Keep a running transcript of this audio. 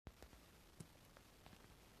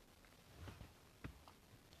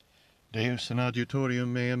Deus in adiutorium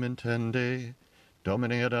meum intende,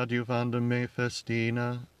 Domine ad adiuvandum me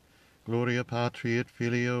festina, Gloria Patri et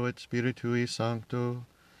Filio et Spiritui Sancto,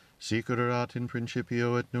 sic erat in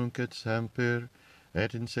principio et nunc et semper,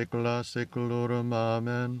 et in saecula saeculorum.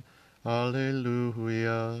 Amen.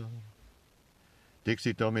 Alleluia.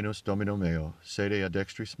 Dixit Dominus Domino meo, sede ad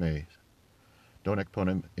dextris mei, donec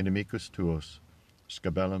ponem inimicus tuos,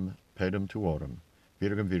 scabellum pedum tuorum,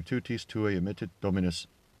 virgum virtutis tuae emittit Dominus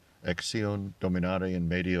ex Sion dominare in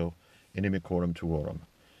medio inimicorum tuorum.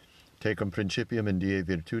 Tecum principium in die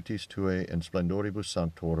virtutis tuae in splendoribus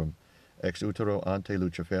sanctorum, ex utero ante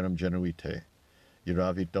Luciferum genuite.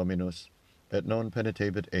 Iravit Dominus, et non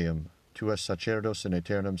penitebit eum, tuas sacerdos in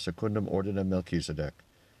aeternum secundum ordinem Melchizedec.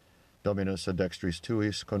 Dominus ad dextris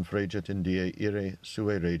tuis confregit in die ire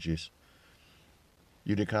sue regis,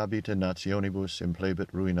 judicabit in nationibus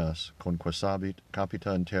implebit ruinas, conquasabit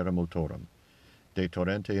capita in terra multorum. De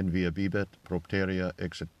torrente in via bibet, propteria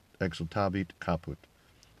exultabit caput.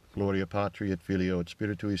 Gloria Patri et Filio et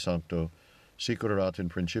Spiritui Sancto, sic erat in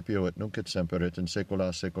principio et nunc et semper et in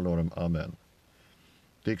saecula saeculorum. Amen.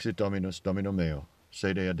 Dixit Dominus Domino meo,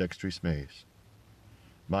 sede ad dextris meis.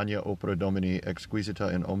 Magna opera Domini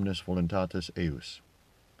exquisita in omnes voluntates eius.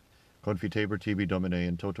 Confiteber tibi Domine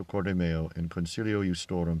in toto corde meo in concilio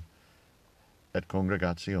iustorum et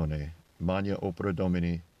congregatione, magna opera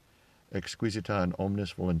Domini exquisita in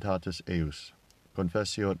omnes voluntates eius,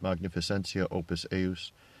 confessio et magnificentia opus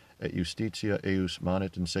eius, et justitia eius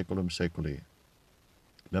manet in saeculum saeculi.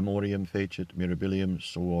 Memoriam fecit mirabilium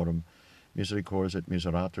suorum, misericors et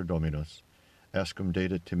miserator Dominus, escum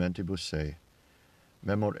dedit timentibus se.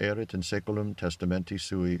 Memor erit in saeculum testamenti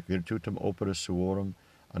sui virtutum opera suorum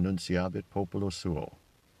annunciabit populo suo.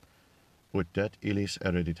 Ut det illis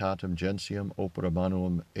hereditatem gentium opera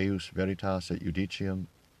manuum eius veritas et judicium,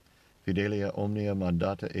 fidelia omnia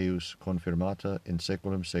mandata eius confirmata in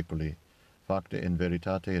saeculum saeculi, facta in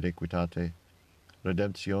veritate et equitate,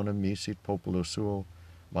 redemptionem misit populo suo,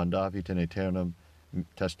 mandavit in aeternum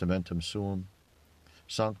testamentum suum,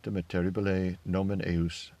 sanctum et terribile nomen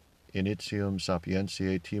eius, initium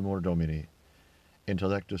sapientiae timor Domini,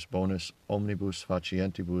 intellectus bonus omnibus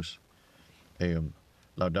facientibus eum,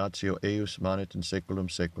 laudatio eius manet in saeculum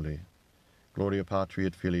saeculi. Gloria Patri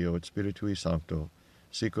et Filio et Spiritui Sancto,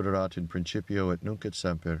 sic erat in principio et nunc et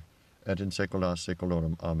semper, et in saecula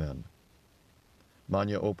saeculorum. Amen.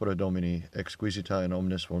 Magna opera Domini exquisita in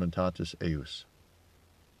omnes voluntatis eius.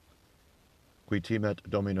 Qui timet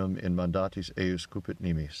Dominum in mandatis eius cupit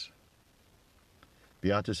nimis.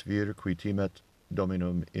 Beatus vir qui timet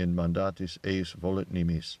Dominum in mandatis eius volet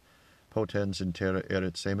nimis, potens in terra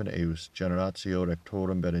erit semen eius, generatio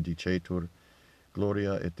rectorum benedicetur,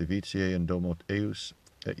 gloria et divitiae in domo eius,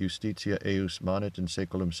 et justitia eius manet in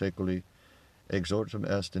saeculum saeculi, exortum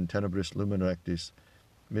est in tenebris lumen rectis,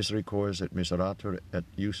 misericors et miserator et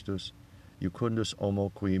justus, iucundus homo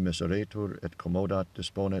qui miseretur et commodat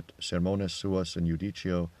disponet sermones suas in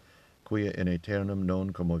judicio, quia in aeternum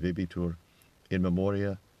non commovebitur, in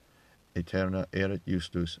memoria aeterna erit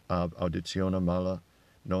justus, ab auditiona mala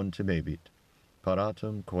non timebit.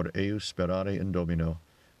 Paratum cor eius sperare in Domino,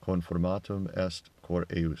 conformatum est cor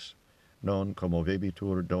eius, non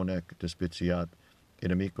commovebitur donec despiciat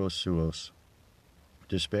inimicos suos.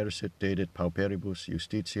 Dispersit dedit pauperibus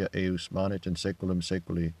justitia eius manet in saeculum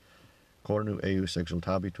saeculi, cornu eius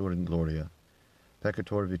exultabitur in gloria.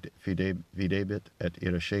 Peccator videbit et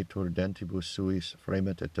irascetur dentibus suis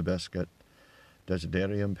fremet et tebescat,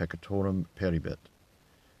 desiderium peccatorum peribit.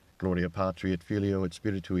 Gloria Patri et Filio et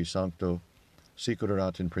Spiritui Sancto, sic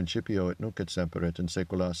erat in principio et nunc et semper et in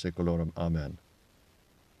saecula saeculorum. Amen.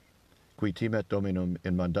 Qui timet Dominum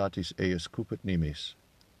in mandatis eius cupit nimis.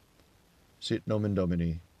 Sit nomen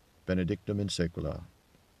Domini, benedictum in saecula.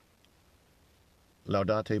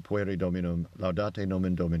 Laudate pueri Dominum, laudate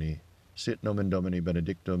nomen Domini, sit nomen Domini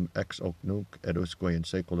benedictum ex hoc nunc et usque in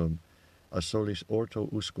saeculum, a solis orto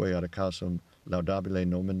usque ad occasum laudabile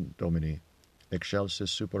nomen Domini, excelsis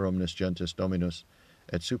super omnes gentes Dominus,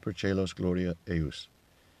 et super celos gloria eius.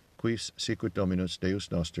 Quis sicut Dominus Deus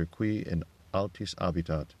noster, qui in altis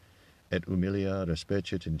habitat, et humilia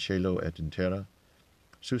respecit in cielo et in terra,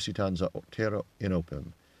 suscitans terra in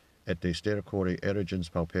opem, et de stercore erigens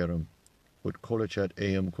pauperum, ut collicet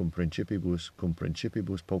eum cum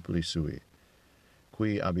principibus populi sui,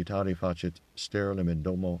 qui habitari facit sterilem in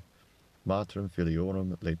domo, matrem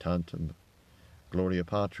filiorum laetantem. Gloria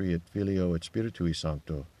Patri et Filio et Spiritui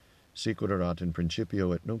Sancto, sic erat in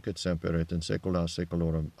principio et nunc et semper et in saecula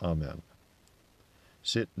saeculorum. Amen.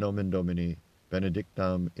 Sit nomen Domini,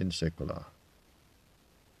 benedictam in saecula.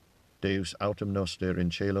 Deus autem noster in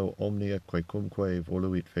cielo omnia quecumque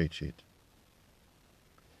voluit fecit.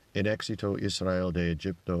 In exito Israel de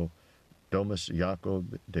Egypto, domus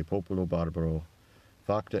Jacob de populo barbaro,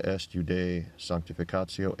 facta est Judae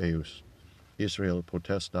sanctificatio eius, Israel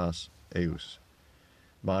potestas eius.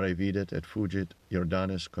 Mare videt et fugit,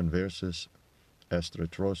 Jordanes conversus est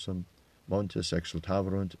retrosum, montes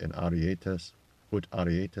exultaverunt in Arietes, ut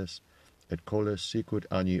Arietes, et coles sicut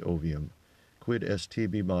agni ovium, quid est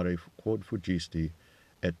tibi mare quod fugisti,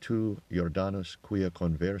 et tu, Jordanus, quia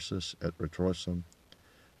conversus et retrosum,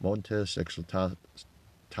 montes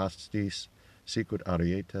exultastis, sicut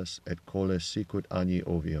Arietes, et coles sicut agni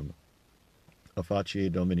ovium. A facie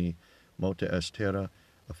Domini, mote est terra,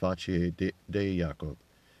 a facie Dei Jacob,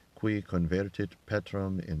 qui convertit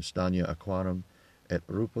Petrum in stagna aquarum, et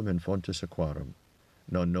rupum in fontes aquarum.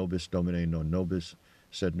 Non nobis, Domine, non nobis,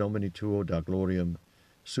 sed nomini tuo da gloriam,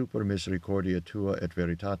 super misericordia tua et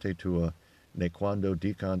veritate tua, nequando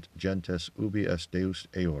dicant gentes ubi est Deus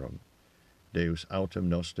eorum. Deus autem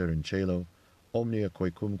noster in cielo, omnia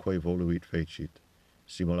quecumque voluit fecit,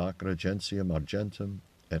 simulacra gentium argentum,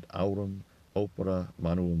 et aurum, opera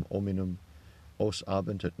manuum hominum, os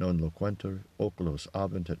abent et non loquenter, oculos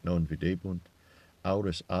abent et non videbunt,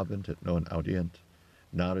 auris abent et non audient,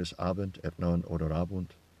 naris abent et non odorabunt,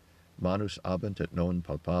 manus abent et non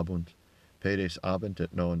palpabunt, pedes abent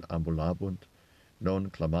et non ambulabunt, non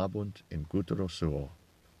clamabunt in gutero suo.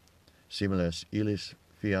 Similes illis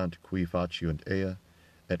fiant qui faciunt ea,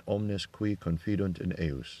 et omnes qui confidunt in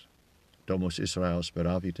eius. Domus Israel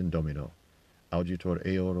speravit in Domino, auditor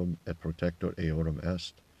eorum et protector eorum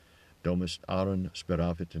est. Domus Aaron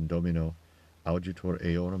speravit in Domino, auditor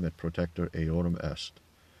eorum et protector eorum est.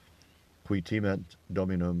 Qui timent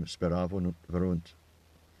Dominum speraverunt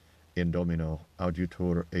in Domino,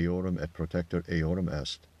 auditor eorum et protector eorum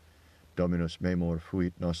est. Dominus memor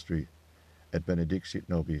fuit nostri, et benedixit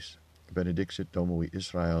nobis, benedixit Domui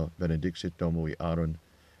Israel, benedixit Domui Aaron,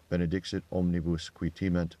 benedixit omnibus qui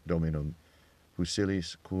timent Dominum,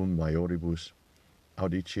 fusilis cum maioribus,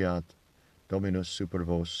 audiciat Dominus super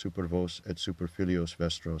vos et super filios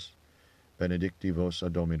vestros, benedicti vos a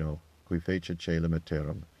Domino, qui fecit caelum et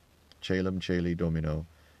terram. Caelum caeli Domino,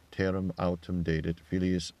 terram autem dedit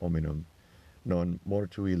filiis hominum, non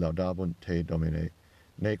mortui laudabunt te Domine,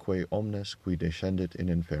 neque omnes qui descendit in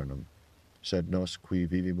infernum, sed nos qui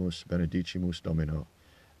vivimus benedicimus Domino,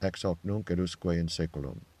 ex hoc nunc edusque in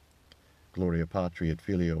saeculum. Gloria Patri et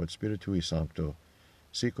Filio et Spiritui Sancto,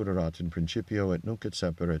 sicut erat in principio et nunc et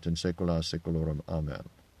semper et in saecula saeculorum. Amen.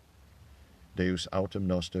 Deus autem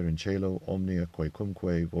noster in cielo omnia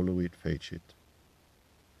quecumque voluit fecit.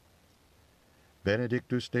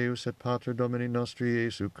 Benedictus Deus et Pater Domini nostri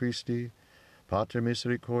Iesu Christi, Pater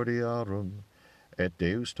misericordiarum, et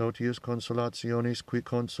Deus totius consolationis qui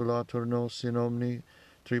consolator nos in omni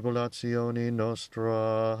tribulationi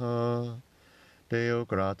nostra. Deo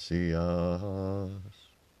gratias.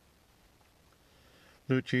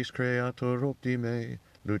 Lucis creator optime,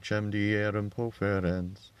 lucem dierum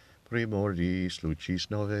poferens, primordiis lucis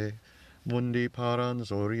nove, mundi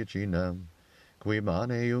parans originem, qui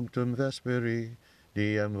mane unctum vesperi,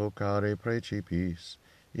 diem vocare precipis,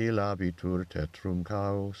 ilabitur tetrum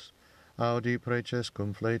caos, audi preces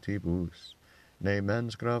cum fletibus, ne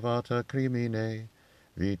mens gravata crimine,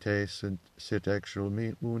 vitae sit exul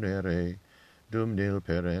munere, dum nil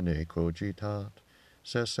perenne cogitat,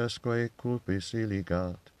 sessesque culpis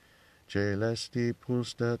iligat, celesti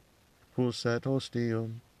pulset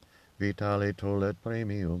ostium, vitale tollet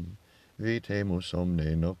premium, vitemus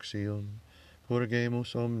omne noxium,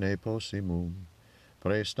 purgemus omne possimum,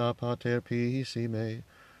 presta pater pissime,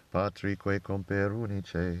 patrique comper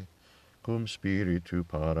unice, cum spiritu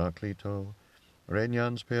paraclito,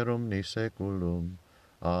 regnans per omni saeculum.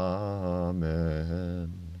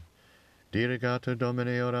 Amen. Dirigata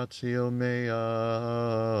Domine oratio mea,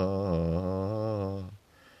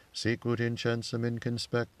 sicut incensum in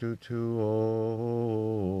conspectu tuo.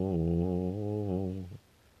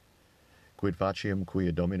 Quid faciem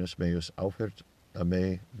quia Dominus meus aufert a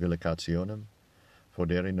me vilicationem,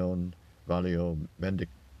 fodere non valio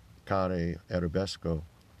mendicare erubesco,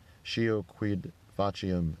 scio quid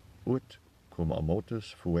faciem ut, cum a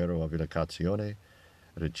motus fuero a vilicatione,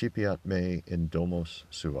 recipiat me in domos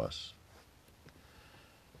suas.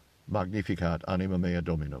 Magnificat anima mea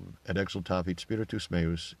Dominum, et exultavit spiritus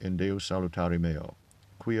meus in Deus salutari meo,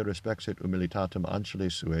 quia respexit humilitatem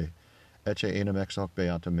angeles sue, ecce enim ex hoc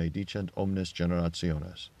beatum me dicent omnes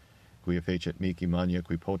generationes, quia fecit mihi magna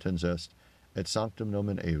qui potens est, et sanctum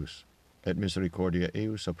nomen eius, et misericordia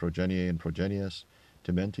eius a progenie in progenies,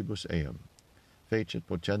 tementibus eum. fecit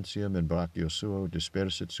potentiam in brachio suo,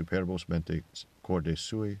 dispersit superbos mente corde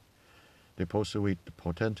sui, deposuit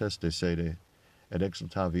potentes de sede, et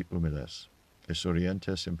exultavit humiles, et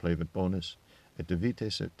sorientes implevit bonus, et de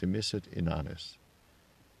vites timissit inanes.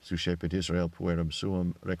 Suscepit Israel puerum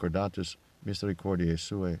suum, recordatus misericordiae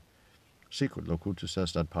suae, sicut locutus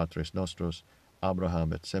est ad patres nostros,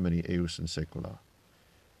 Abraham et semini eius in saecula.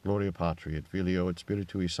 Gloria Patri et Filio et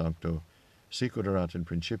Spiritui Sancto, sicut erat in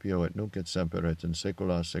principio et nunc et semper et in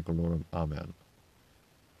saecula saeculorum. Amen.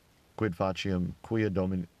 Quid faciam quia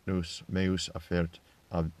Dominus meus affert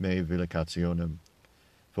ab me vilicationem,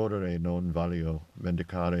 fodere non valio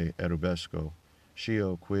mendicare erubesco,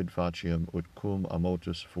 scio quid faciam ut cum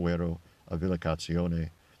amotus fuero a vilicatione,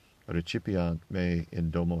 recipiant me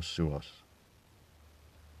in domos suos.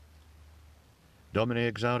 Domine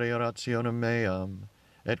exaure orationem meam,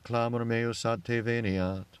 et clamor meus ad te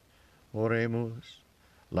veniat. Oremus.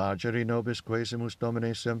 Largere nobis quesimus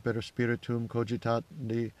Domine semper spiritum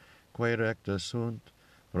cogitandi, quae recta sunt,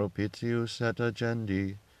 propitius et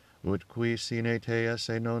agendi, ut qui sine te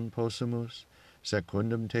esse non possumus,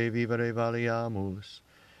 secundum te vivere valiamus,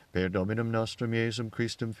 per Dominum nostrum Iesum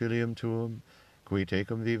Christum Filium tuum, qui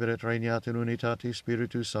tecum vivere et regnat in unitate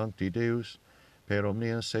Spiritus Sancti Deus, per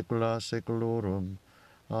omnia saecula saeculorum.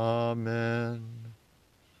 Amen.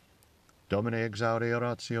 Domine exaure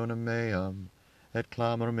orationem meam, et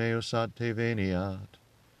clamor meus ad te veniat.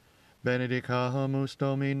 Benedicamus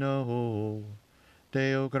Domino,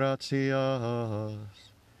 Deo gratias.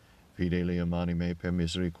 Fidelium anime per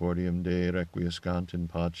misericordiam Dei requiescant in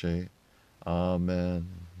pace. Amen.